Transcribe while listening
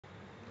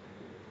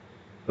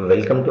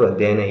Welcome to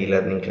Adhyayana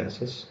eLearning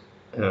classes.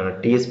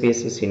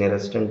 TSPSC Senior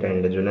Assistant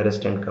and Junior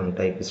Assistant come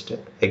typist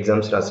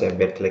exams రాసే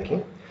అభ్యర్థులకి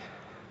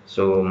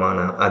మన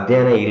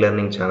అధ్యయన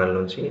ఈలర్నింగ్ channel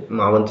నుంచి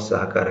మా వంతు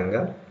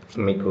సహకారంగా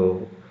మీకు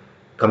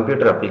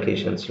కంప్యూటర్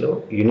అప్లికేషన్స్లో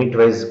యూనిట్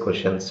వైజ్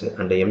క్వశ్చన్స్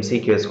అంటే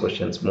MCQs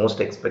questions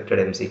most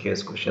expected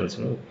MCQs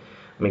క్వశ్చన్స్ని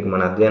మీకు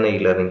మన అధ్యయన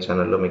ఈలర్నింగ్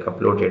ఛానల్లో మీకు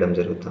అప్లోడ్ చేయడం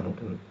జరుగుతూ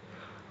ఉంటుంది.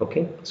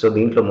 ఓకే, సో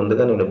దీంట్లో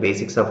ముందుగా నేను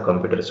బేసిక్స్ ఆఫ్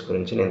కంప్యూటర్స్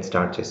గురించి నేను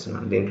స్టార్ట్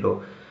చేస్తున్నాను. దీంట్లో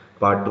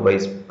పార్ట్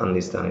వైజ్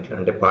అందిస్తాను. ఇట్లా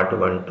అంటే పార్ట్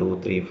 1, 2,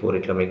 3, 4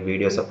 ఇట్లా మీకు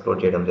వీడియోస్ అప్లోడ్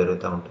చేయడం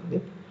జరుగుతూ ఉంటుంది.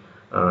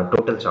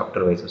 టోటల్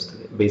చాప్టర్ వైజ్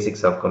వస్తుంది.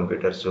 Basics of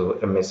computers,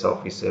 MS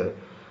office,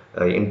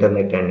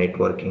 internet and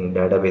networking,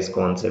 database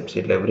concepts,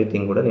 ఇట్లా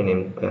ఎవ్రీథింగ్ కూడా నేను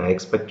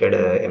ఎక్స్పెక్టెడ్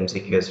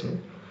MCQsని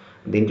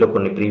దీంట్లో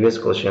కొన్ని ప్రీవియస్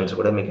క్వశ్చన్స్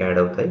కూడా మీకు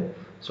యాడ్ అవుతాయి.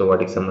 సో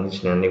వాటికి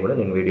సంబంధించిన అన్నీ కూడా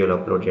నేను వీడియోలో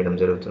అప్లోడ్ చేయడం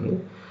జరుగుతుంది.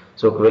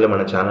 సో ఒకవేళ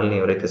మన ఛానల్ని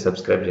ఎవరైతే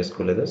సబ్స్క్రైబ్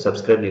చేసుకోలేదో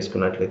సబ్స్క్రైబ్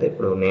చేసుకున్నట్లయితే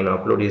ఇప్పుడు నేను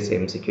అప్లోడ్ చేసే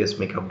MCQs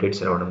మీకు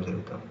అప్డేట్స్ రావడం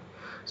జరుగుతుంది.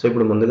 సో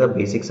ఇప్పుడు ముందుగా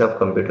బేసిక్స్ ఆఫ్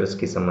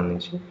కంప్యూటర్స్కి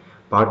సంబంధించి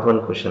పార్ట్ 1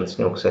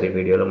 క్వశ్చన్స్ని ఒకసారి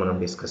వీడియోలో మనం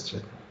డిస్కస్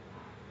చేద్దాం.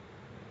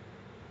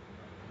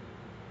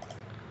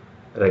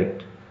 రైట్,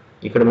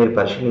 ఇక్కడ మీరు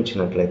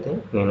పరిశీలించినట్లయితే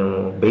నేను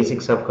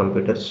బేసిక్స్ ఆఫ్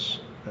కంప్యూటర్స్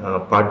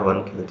పార్ట్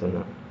 1కి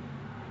వెళ్తున్నాను.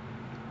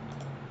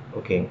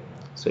 ఓకే,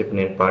 సో ఇప్పుడు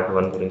నేను పార్ట్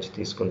 1 గురించి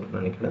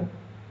తీసుకుంటున్నాను ఇక్కడ.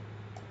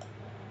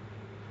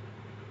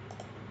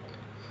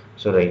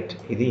 సో రైట్,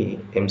 ఇది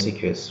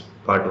MCQs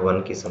పార్ట్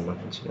 1కి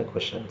సంబంధించిన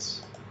క్వశ్చన్స్.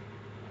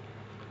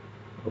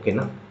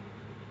 ఓకేనా?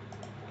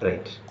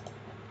 రైట్,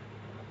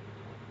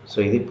 సో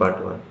ఇది పార్ట్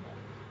 1.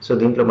 సో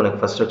దీంట్లో మనకు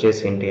ఫస్ట్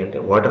వచ్చేసి ఏంటి అంటే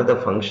what are the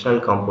functional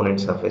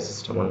components of A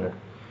system అన్నాడు.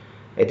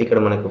 అయితే ఇక్కడ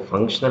మనకు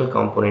functional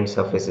components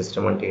of A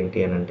system అంటే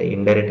ఏంటి అని అంటే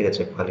ఇండైరెక్ట్గా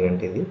చెప్పాలి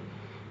అంటే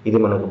ఇది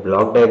మనకు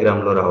బ్లాక్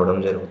డయాగ్రామ్లో రావడం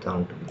జరుగుతూ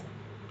ఉంటుంది.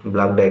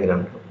 బ్లాక్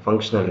డయాగ్రామ్లో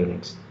ఫంక్షనల్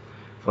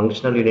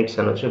యూనిట్స్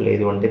అనొచ్చు,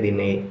 లేదు అంటే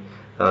దీన్ని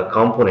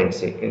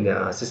కాంపోనెంట్స్,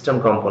 సిస్టమ్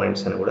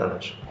కాంపోనెంట్స్ అని కూడా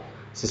అనొచ్చు.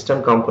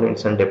 సిస్టమ్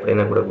కాంపోనెంట్స్ అంటే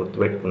ఎప్పుడైనా కూడా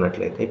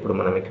గుర్తుపెట్టుకున్నట్లయితే ఇప్పుడు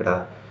మనం ఇక్కడ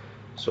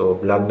సో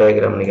బ్లాక్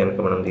డయాగ్రామ్ని కనుక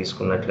మనం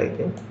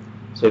తీసుకున్నట్లయితే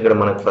సో ఇక్కడ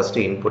మనకు ఫస్ట్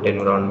ఇన్పుట్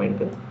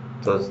ఎన్విరాన్మెంట్,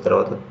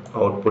 తర్వాత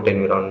అవుట్పుట్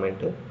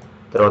ఎన్విరాన్మెంట్,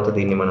 తర్వాత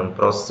దీన్ని మనం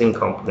ప్రాసెసింగ్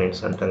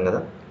కాంపోనెంట్స్ అంటాం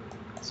కదా.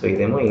 సో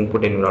ఇదేమో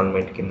ఇన్పుట్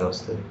ఎన్విరాన్మెంట్ కింద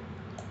వస్తుంది,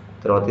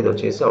 తర్వాత ఇది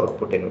వచ్చేసి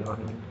అవుట్పుట్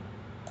ఎన్విరాన్మెంట్.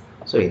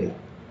 సో ఇది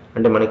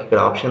అంటే మనకి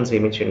ఇక్కడ ఆప్షన్స్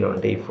ఏమి ఇచ్చిండు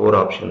అంటే ఈ 4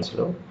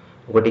 ఆప్షన్స్లో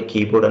ఒకటి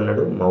కీబోర్డ్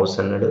అన్నాడు, మౌస్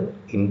అన్నాడు,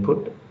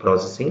 input,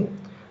 processing,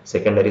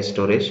 secondary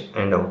storage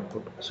and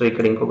output. So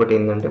ఇక్కడ ఇంకొకటి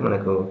ఏంటంటే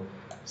మనకు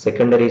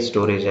సెకండరీ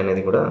స్టోరేజ్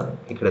అనేది కూడా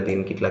ఇక్కడ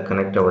దీనికి ఇట్లా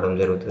కనెక్ట్ అవ్వడం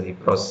జరుగుతుంది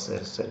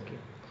ప్రాసెసర్కి.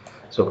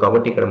 సో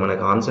కాబట్టి ఇక్కడ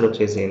మనకు ఆన్సర్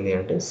వచ్చేసి ఏంటి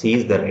అంటే C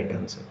is the right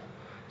answer.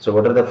 So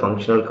what are the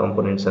functional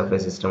components of A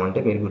system అంటే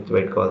మీరు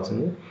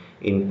గుర్తుపెట్టుకోవాల్సింది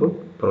input,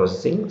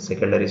 processing,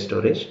 secondary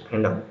storage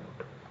and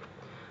output.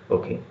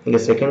 Okay, ఇక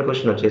సెకండ్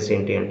క్వశ్చన్ వచ్చేసి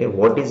ఏంటి అంటే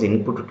what is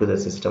input to the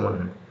system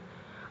అన్నాడు.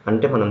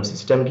 అంటే మనం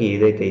సిస్టమ్కి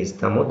ఏదైతే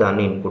ఇస్తామో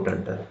దాన్ని ఇన్పుట్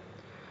అంటారు.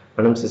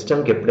 మనం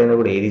సిస్టమ్కి ఎప్పుడైనా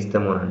కూడా ఏది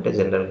ఇస్తామో అంటే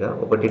జనరల్గా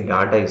ఒకటి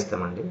డాటా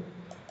ఇస్తామండి,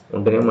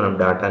 ఉంటేనే మనం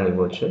డాటాని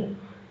ఇవ్వచ్చు,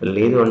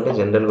 లేదు అంటే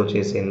జనరల్గా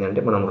వచ్చేసి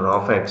ఏంటంటే మనం రా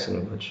ఫ్యాక్ట్స్ని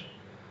ఇవ్వచ్చు.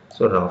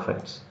 సో రా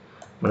ఫ్యాక్ట్స్,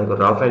 మనకు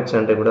రా ఫ్యాక్ట్స్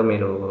అంటే కూడా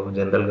మీరు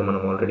జనరల్గా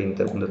మనం ఆల్రెడీ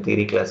ఇంతకుముందు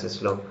థియరీ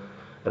క్లాసెస్లో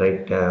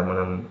రైట్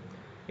మనం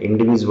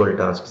ఇండివిజువల్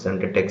టాస్క్స్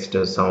అంటే టెక్స్ట్,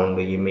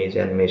 సౌండ్, ఇమేజ్,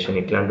 యానిమేషన్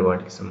ఇట్లాంటి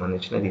వాటికి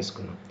సంబంధించిన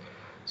తీసుకున్నాం.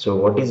 So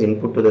what is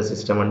input to the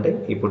system అంటే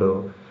ఇప్పుడు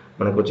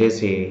మనకు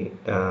వచ్చేసి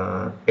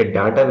ఏ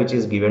data which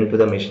is given to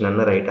the machine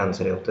అన్న రైట్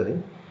ఆన్సర్ అవుతుంది,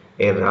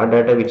 ఏ raw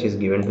data which is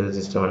given to the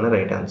system అన్న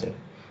రైట్ ఆన్సర్.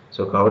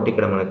 సో కాబట్టి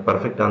ఇక్కడ మనకు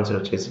పర్ఫెక్ట్ ఆన్సర్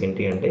వచ్చేసి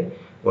ఏంటి అంటే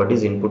what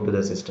is input to the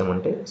system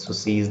అంటే so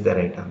C is the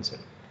right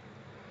answer.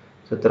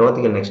 So తర్వాత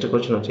ఇక నెక్స్ట్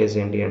క్వశ్చన్ వచ్చేసి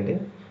ఏంటి అంటే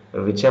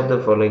which of the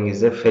following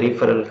is the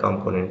peripheral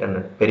component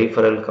అన్నట్టు.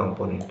 పెరిఫరల్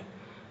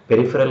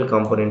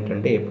కాంపోనెంట్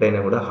అంటే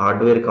ఎప్పుడైనా కూడా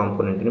హార్డ్వేర్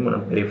కాంపోనెంట్ని మనం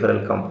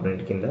పెరిఫరల్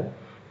కాంపోనెంట్ కింద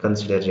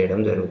కన్సిడర్ చేయడం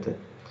జరుగుతుంది.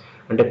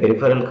 అంటే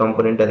పెరిఫరల్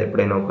కాంపోనెంట్ అది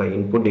ఎప్పుడైనా ఒక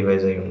ఇన్పుట్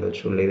డివైస్ అయి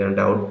ఉండొచ్చు, లేదంటే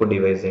అవుట్పుట్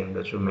డివైస్ అయి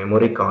ఉండొచ్చు,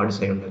 మెమరీ కార్డ్స్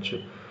అయి ఉండొచ్చు,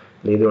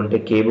 లేదు అంటే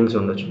కేబుల్స్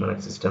ఉండొచ్చు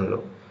మనకు సిస్టంలో.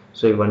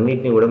 సో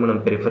ఇవన్నిటిని కూడా మనం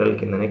పెరిఫరల్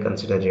కిందనే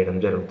కన్సిడర్ చేయడం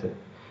జరుగుతుంది.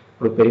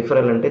 ఇప్పుడు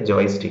పెరిఫరల్ అంటే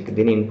జాయ్స్టిక్,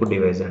 దీని ఇన్పుట్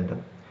డివైస్ అంటాం.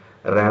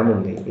 ర్యామ్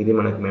ఉంది, ఇది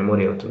మనకు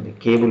మెమరీ అవుతుంది.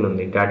 కేబుల్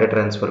ఉంది, డేటా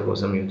ట్రాన్స్ఫర్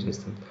కోసం యూజ్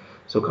చేస్తాం.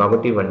 సో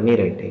కాబట్టి ఇవన్నీ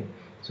రైటే.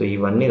 సో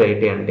ఇవన్నీ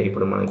రైటే అంటే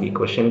ఇప్పుడు మనకి ఈ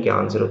క్వశ్చన్కి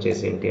ఆన్సర్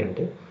వచ్చేసి ఏంటి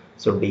అంటే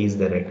so D is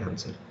the right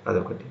answer.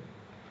 అదొకటి.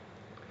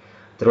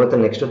 తర్వాత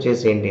నెక్స్ట్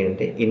వచ్చేసి ఏంటి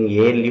అంటే in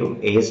ALU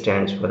A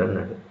stands for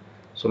అన్నాడు.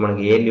 సో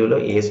మనకి ALUలో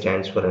A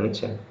స్టాండ్స్ ఫర్ అని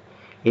ఇచ్చాడు.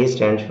 A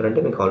స్టాండ్స్ ఫర్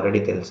అంటే మీకు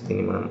ఆల్రెడీ తెలుసు,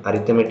 దీన్ని మనం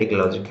అరిథమెటిక్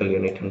లాజికల్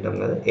యూనిట్ అంటాం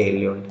కదా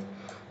ALU అంటే.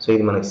 సో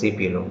ఇది మనకు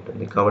CPUలో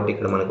ఉంటుంది. కాబట్టి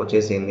ఇక్కడ మనకు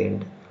వచ్చేసి ఏంటి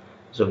అంటే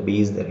so B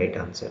is the right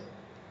answer.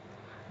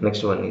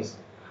 Next one is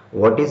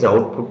what is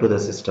output to the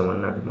system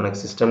అన్నాడు. మనకు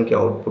సిస్టమ్కి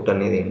అవుట్పుట్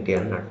అనేది ఏంటి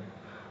అన్నాడు.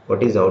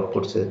 What is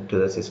output to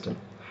the system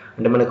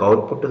అంటే మనకు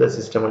అవుట్పుట్ టు ద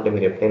సిస్టమ్ అంటే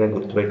మీరు ఎప్పుడైనా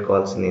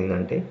గుర్తుపెట్టుకోవాల్సింది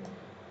ఏంటంటే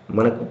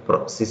మనకు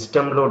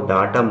సిస్టంలో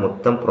డాటా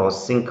మొత్తం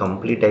ప్రాసెసింగ్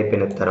కంప్లీట్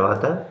అయిపోయిన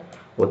తర్వాత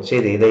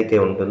వచ్చేది ఏదైతే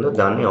ఉంటుందో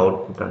దాన్ని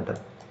అవుట్పుట్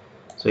అంటారు.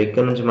 సో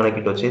ఇక్కడ నుంచి మనకి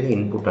ఇటు వచ్చేది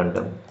ఇన్పుట్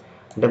అంటాం.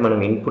 అంటే మనం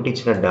ఇన్పుట్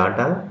ఇచ్చిన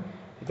డాటా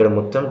ఇక్కడ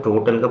మొత్తం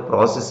టోటల్గా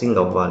ప్రాసెసింగ్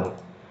అవ్వాలి.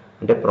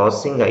 అంటే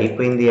ప్రాసెసింగ్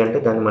అయిపోయింది అంటే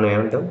దాన్ని మనం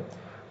ఏమంటాం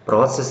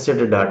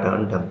ప్రాసెస్డ్ డాటా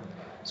అంటాం.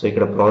 సో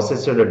ఇక్కడ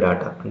ప్రాసెస్డ్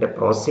డేటా అంటే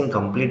ప్రాసెసింగ్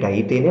కంప్లీట్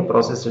అయితేనే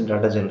ప్రాసెస్డ్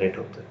డేటా జనరేట్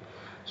అవుతుంది.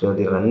 సో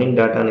అది రన్నింగ్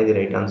డేటా అనేది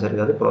రైట్ ఆన్సర్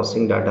కాదు,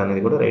 ప్రాసెసింగ్ డేటా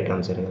అనేది కూడా రైట్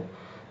ఆన్సర్ కాదు.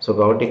 సో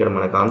కాబట్టి ఇక్కడ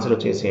మనకు ఆన్సర్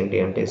వచ్చేసి ఏంటి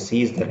అంటే C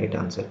is the right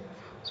answer.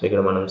 So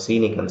ఇక్కడ మనం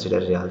సిని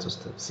కన్సిడర్ చేయాల్సి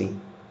వస్తుంది.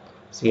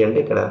 సి అంటే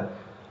ఇక్కడ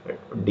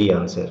డి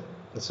ఆన్సర్,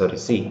 సారీ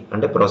సి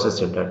అంటే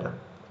ప్రాసెస్డ్ డేటా,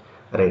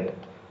 రైట్.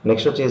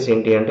 నెక్స్ట్ వచ్చేసి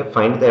ఏంటి అంటే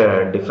find the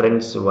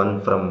difference one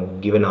from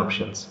given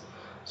options.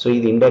 So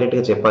ఇది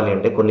ఇండైరెక్ట్గా చెప్పాలి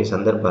అంటే కొన్ని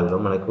సందర్భాల్లో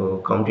మనకు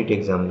కాంపిటేటివ్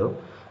ఎగ్జామ్లో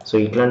సో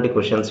ఇట్లాంటి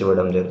క్వశ్చన్స్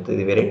ఇవ్వడం జరుగుతుంది.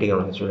 ఇది వెరైటీగా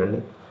ఉంది చూడండి.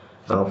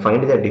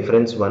 Find the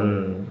difference one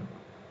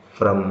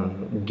from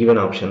given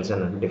options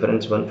అన్నాడు.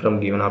 Difference one from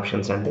given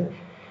options అంటే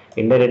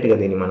ఇండైరెక్ట్గా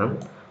దీన్ని మనం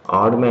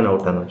ఆడ్ మ్యాన్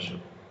అవుట్ అనొచ్చు.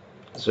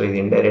 సో ఇది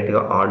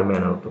ఇండైరెక్ట్గా odd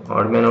man out.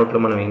 Odd man అవుట్లో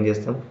మనం ఏం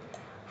చేస్తాం,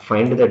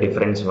 ఫైండ్ ద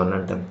డిఫరెన్స్ వన్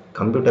అంటాం.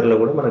 కంప్యూటర్లో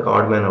కూడా మనకు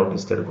ఆడ్ మ్యాన్ అవుట్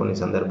ఇస్తాడు కొన్ని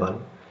సందర్భాలు.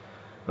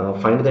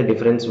 Find the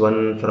difference one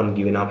from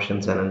given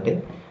options అని అంటే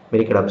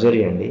మీరు ఇక్కడ అబ్జర్వ్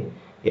చేయండి.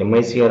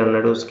 ఎంఐసిఆర్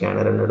అన్నాడు,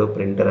 స్కానర్ అన్నాడు,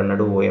 ప్రింటర్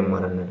అన్నాడు,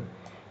 ఓఎంఆర్ అన్నాడు.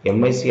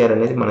 ఎంఐసిఆర్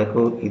అనేది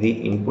మనకు ఇది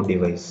input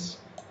device,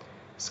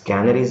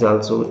 scanner is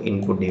also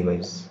input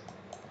device,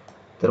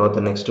 తర్వాత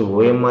next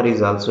OMR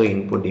is also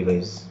input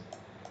device.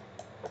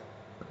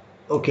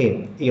 Okay,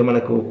 ఇక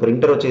మనకు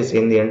ప్రింటర్ వచ్చేసి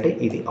ఏంటి అంటే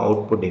ఇది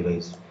అవుట్పుట్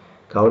డివైస్.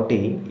 కాబట్టి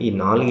ఈ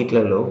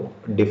నాలుగిట్లలో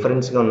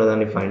డిఫరెన్స్గా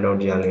ఉన్నదాన్ని ఫైండ్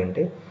అవుట్ చేయాలి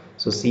అంటే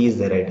so C is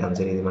the right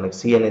answer. ఇది మనకు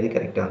సి అనేది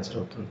కరెక్ట్ ఆన్సర్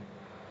అవుతుంది.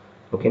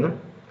 ఓకేనా,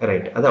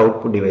 రైట్. అది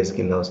అవుట్పుట్ డివైస్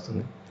కింద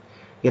వస్తుంది.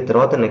 ఇక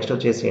తర్వాత నెక్స్ట్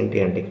వచ్చేసి ఏంటి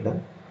అంటే ఇక్కడ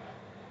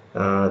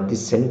the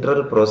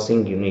central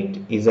processing unit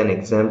is an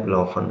example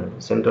of అన్నాడు.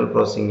 సెంట్రల్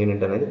ప్రాసెసింగ్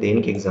యూనిట్ అనేది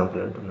దేనికి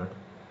ఎగ్జాంపుల్ అంటున్నాడు.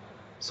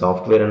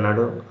 సాఫ్ట్వేర్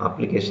అన్నాడు,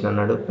 అప్లికేషన్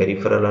అన్నాడు,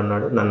 పెరిఫరల్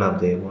అన్నాడు, నన్ ఆఫ్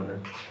ద అబవ్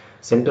అన్నాడు.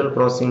 సెంట్రల్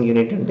ప్రాసెసింగ్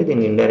యూనిట్ అంటే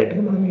దీన్ని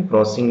ఇండైరెక్ట్గా మనం ఈ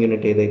ప్రాసెసింగ్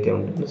యూనిట్ ఏదైతే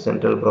ఉంటుందో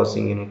సెంట్రల్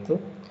ప్రాసెసింగ్ యూనిట్,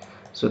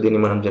 సో దీన్ని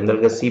మనం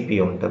జనరల్గా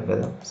సిపియు ఉంటాం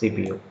కదా,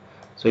 సిపియు.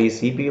 సో ఈ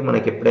సిపియు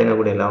మనకి ఎప్పుడైనా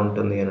కూడా ఎలా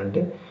ఉంటుంది అని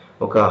అంటే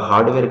ఒక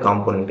హార్డ్వేర్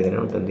కాంపోనెంట్గానే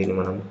ఉంటుంది. దీన్ని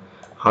మనం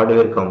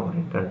హార్డ్వేర్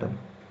కాంపోనెంట్ అంటాం.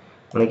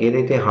 మనకి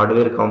ఏదైతే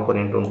హార్డ్వేర్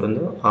కాంపోనెంట్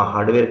ఉంటుందో ఆ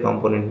హార్డ్వేర్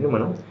కాంపోనెంట్ని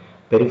మనం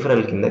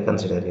పెరిఫరల్ కింద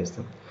కన్సిడర్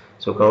చేస్తాం.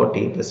 సో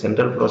కాబట్టి the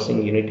central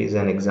processing unit is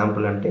an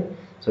example అంటే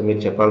సో మీరు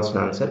చెప్పాల్సిన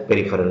ఆన్సర్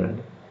పెరిఫరల్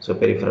అండి. సో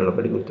పెరిఫరల్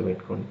ఒకటి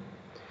గుర్తుపెట్టుకోండి.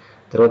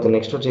 తర్వాత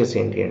నెక్స్ట్ వచ్చేసి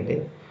ఏంటి అంటే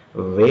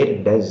where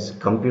does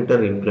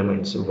computer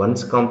implements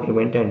once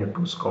compliment and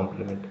twos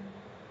complement.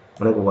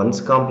 మనకు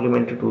వన్స్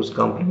కాంప్లిమెంట్ టూస్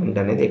కాంప్లిమెంట్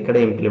అనేది ఎక్కడ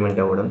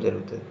ఇంప్లిమెంట్ అవ్వడం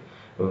జరుగుతుంది.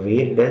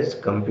 Where does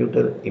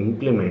computer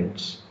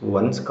implements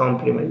once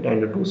compliment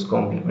and twos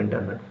complement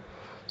అన్నాడు.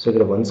 సో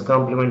ఇక్కడ వన్స్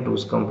కాంప్లిమెంట్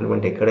టూస్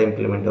కాంప్లిమెంట్ ఎక్కడ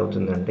ఇంప్లిమెంట్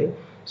అవుతుందంటే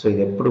సో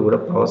ఇది ఎప్పుడు కూడా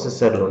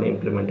ప్రాసెసర్లోనే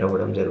ఇంప్లిమెంట్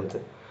అవ్వడం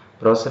జరుగుతుంది.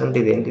 ప్రాసెసర్ అంటే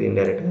ఇదేంటిది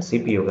ఇండైరెక్ట్గా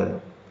సిపియు కదా,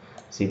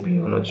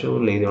 సిపియు అనొచ్చు,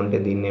 లేదు అంటే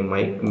దీన్ని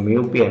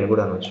మ్యూపీ అని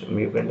కూడా అనొచ్చు.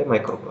 మ్యూపీ అంటే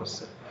మైక్రో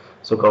ప్రాసెసర్.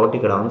 సో కాబట్టి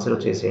ఇక్కడ ఆన్సర్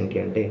వచ్చేసి ఏంటి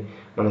అంటే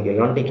మనకి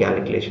ఎలాంటి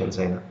క్యాలిక్యులేషన్స్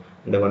అయినా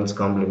అంటే వన్స్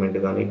కాంప్లిమెంట్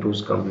కానీ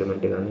టూస్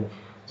కాంప్లిమెంట్ కానీ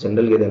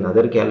జనరల్గా ఏదైనా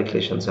అదర్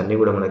క్యాలిక్యులేషన్స్ అన్నీ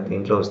కూడా మనకి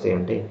దేంట్లో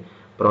వస్తాయంటే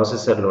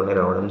ప్రాసెసర్లోనే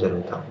రావడం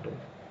జరుగుతూ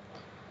ఉంటుంది.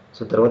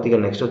 సో తర్వాత ఇక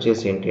నెక్స్ట్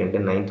వచ్చేసి ఏంటి అంటే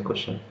 9th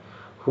question,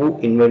 who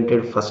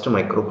invented first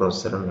micro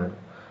processor అన్నాడు.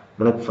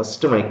 మనకు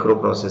ఫస్ట్ మైక్రో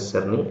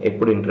ప్రాసెసర్ని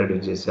ఎప్పుడు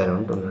ఇంట్రడ్యూస్ చేశారు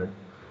అంటున్నాడు.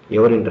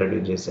 ఎవరు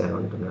ఇంట్రడ్యూస్ చేశారు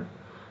అంటున్నాడు.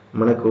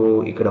 మనకు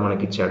ఇక్కడ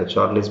మనకి ఇచ్చాడు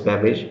Charles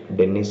Babbage,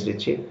 Dennis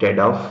rich,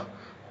 Ted of,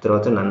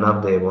 తర్వాత నన్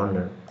ఆఫ్ ద అబవ్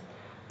అన్నాడు.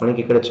 మనకి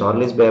ఇక్కడ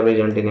చార్లెస్ బ్యాబేజ్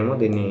అంటేనేమో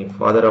దీన్ని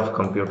ఫాదర్ ఆఫ్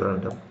కంప్యూటర్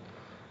అంటాం.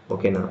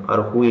 ఓకేనా,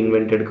 ఆర్ హూ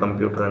ఇన్వెంటెడ్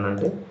కంప్యూటర్ అని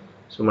అంటే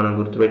సో మనం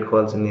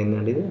గుర్తుపెట్టుకోవాల్సింది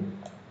ఏంటంటే ఇది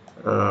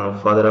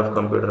ఫాదర్ ఆఫ్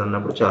కంప్యూటర్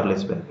అన్నప్పుడు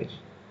చార్లెస్ బ్యాబేజ్.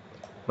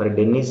 మరి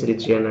డెన్నిస్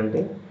రిచ్ అని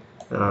అంటే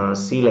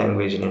సి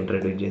లాంగ్వేజ్ని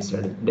ఇంట్రడ్యూస్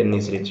చేశాడు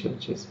డెన్నిస్ రిచ్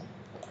వచ్చేసి.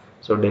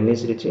 సో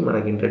డెన్నిస్ రిచ్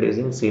మనకి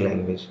ఇంట్రడ్యూసింగ్ సి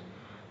లాంగ్వేజ్.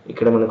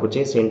 ఇక్కడ మనకు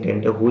వచ్చేసి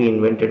ఏంటంటే who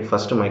invented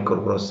first micro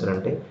processor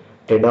అంటే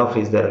Ted of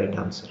is the right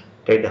answer.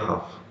 Ted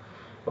half.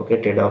 Okay,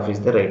 Ted of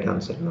is the right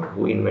answer.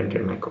 Who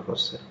invented micro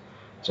processor,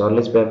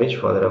 Charles Babbage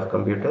father of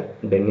computer,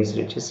 Dennis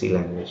rich C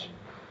language.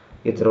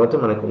 ఈ తర్వాత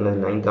మనకు ఉన్నది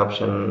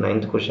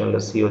 9th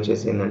క్వశ్చన్లో C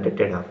వచ్చేసి ఏంటంటే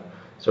Ted of.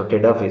 So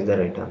Ted of is the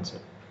right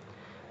answer.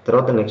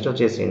 తర్వాత next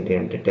వచ్చేసి ఏంటి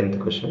అంటే 10th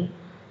question,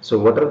 so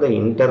what are the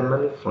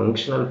internal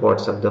functional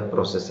parts of the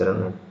processor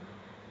అన్నాడు.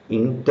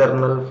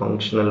 Internal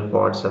functional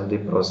parts of the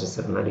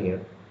processor అని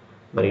అడిగాడు.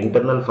 మరి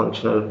ఇంటర్నల్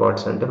ఫంక్షనల్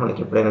పార్ట్స్ అంటే మనకి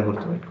ఎప్పుడైనా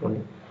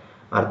గుర్తుపెట్టుకోండి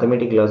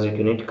arithmetic logic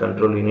unit,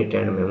 control unit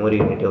and memory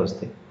unit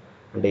వస్తాయి.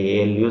 అంటే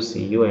ALU,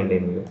 Cu and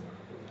MU.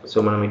 So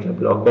మనం ఇట్లా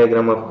block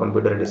diagram of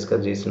computer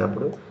discuss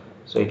చేసినప్పుడు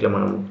సో ఇట్లా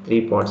మనం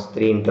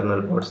 3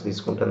 ఇంటర్నల్ పార్ట్స్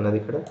తీసుకుంటాం కదా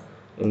ఇక్కడ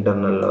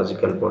ఇంటర్నల్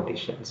లాజికల్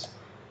పార్టీషన్స్.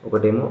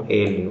 ఒకటేమో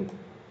ఏఎల్యు,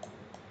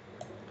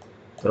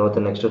 తర్వాత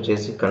నెక్స్ట్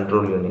వచ్చేసి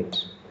కంట్రోల్ యూనిట్,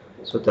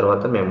 సో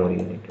తర్వాత మెమరీ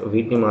యూనిట్.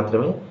 వీటిని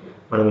మాత్రమే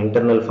మనం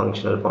ఇంటర్నల్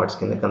ఫంక్షనల్ పార్ట్స్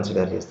కింద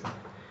కన్సిడర్ చేస్తాం.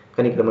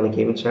 కానీ ఇక్కడ మనకి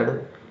ఏమి ఇచ్చాడు,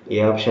 ఏ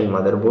option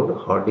mother board,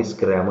 hard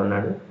disk, RAM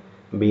అన్నాడు.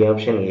 B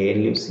option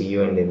ALU, Cu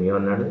and MU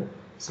అన్నాడు.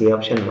 C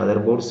option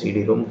mother board,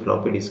 CD Rome,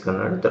 floppy disk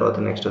అన్నాడు. తర్వాత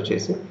నెక్స్ట్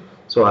వచ్చేసి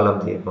so all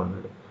of the above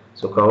అన్నాడు.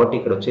 సో కాబట్టి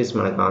ఇక్కడ వచ్చేసి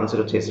మనకు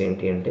ఆన్సర్ వచ్చేసి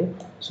ఏంటి అంటే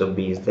so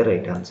B is the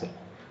right answer.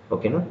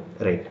 ఓకేనా,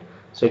 రైట్.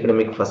 సో ఇక్కడ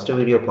మీకు ఫస్ట్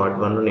వీడియో పార్ట్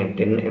 1లో నేను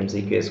 10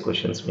 MCQs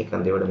క్వశ్చన్స్ మీకు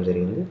అందివ్వడం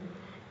జరిగింది.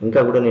 ఇంకా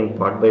కూడా నేను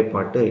పార్ట్ బై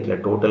పార్ట్ ఇట్లా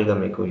టోటల్గా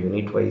మీకు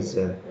unit wise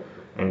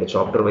and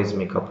chapter wise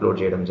మీకు అప్లోడ్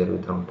చేయడం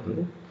జరుగుతూ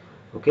ఉంటుంది.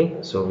 Okay,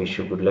 so wish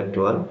you good luck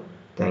to all.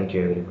 Thank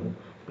you everyone.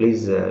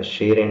 Please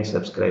share and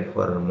subscribe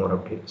for more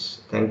updates.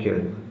 Thank you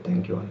everyone.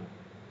 Thank you all.